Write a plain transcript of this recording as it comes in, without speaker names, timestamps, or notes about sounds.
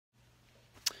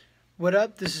What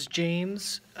up? This is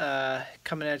James,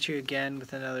 coming at you again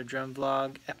with another drum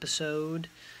vlog episode.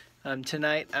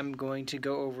 Tonight I'm going to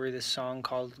go over this song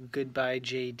called Goodbye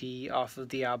J.D. off of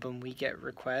the album We Get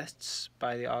Requests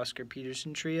by the Oscar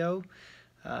Peterson Trio,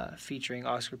 featuring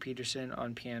Oscar Peterson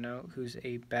on piano, who's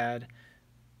a bad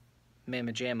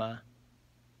mamma jamma,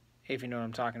 if you know what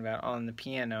I'm talking about, on the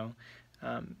piano,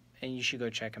 and you should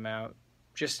go check him out,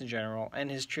 just in general.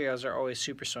 And his trios are always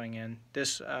super swinging.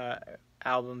 This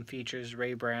album features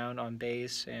Ray Brown on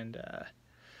bass and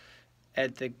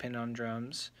Ed Thigpen on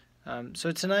drums.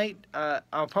 So tonight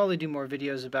I'll probably do more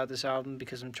videos about this album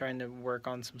because I'm trying to work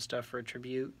on some stuff for a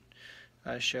tribute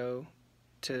show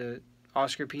to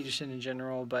Oscar Peterson in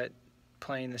general, but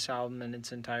playing this album in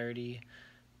its entirety.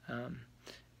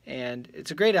 And it's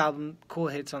a great album, cool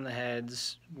hits on the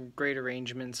heads, great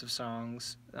arrangements of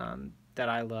songs that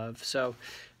I love. So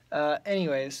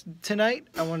anyways, tonight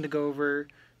I wanted to go over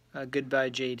Goodbye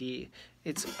J.D.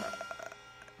 It's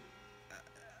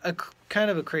a kind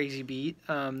of a crazy beat.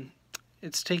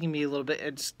 It's taking me a little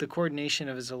bit. The coordination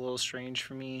of it is a little strange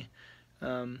for me,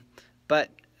 but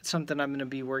it's something I'm going to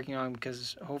be working on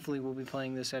because hopefully we'll be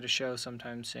playing this at a show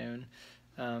sometime soon.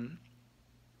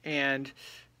 And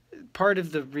part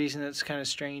of the reason it's kind of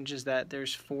strange is that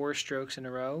there's 4 strokes in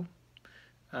a row.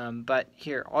 But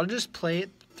here, I'll just play it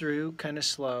through kind of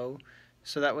slow,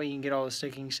 so that way you can get all the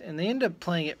stickings. And they end up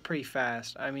playing it pretty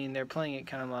fast. I mean, they're playing it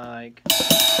kind of like...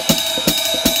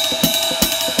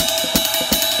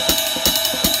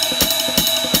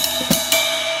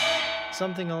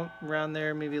 something around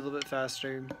there, maybe a little bit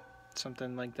faster,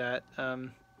 something like that.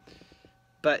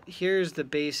 But here's the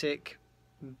basic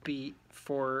beat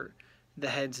for the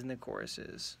heads and the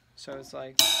choruses. So it's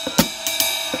like...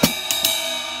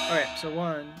 Alright, so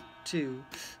 1, 2,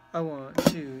 1,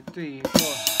 2, 3,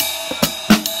 4...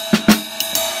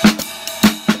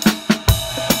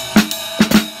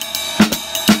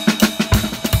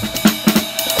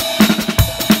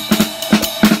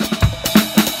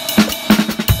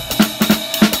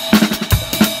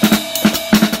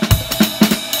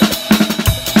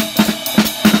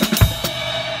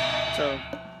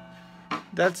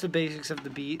 That's the basics of the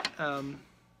beat. Kind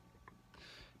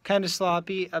of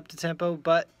sloppy, up to tempo,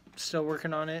 but still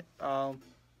working on it.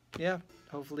 Yeah,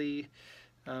 hopefully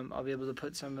I'll be able to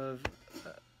put some of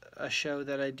a show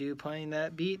that I do playing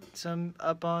that beat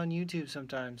up on YouTube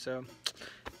sometime. So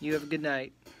you have a good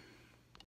night.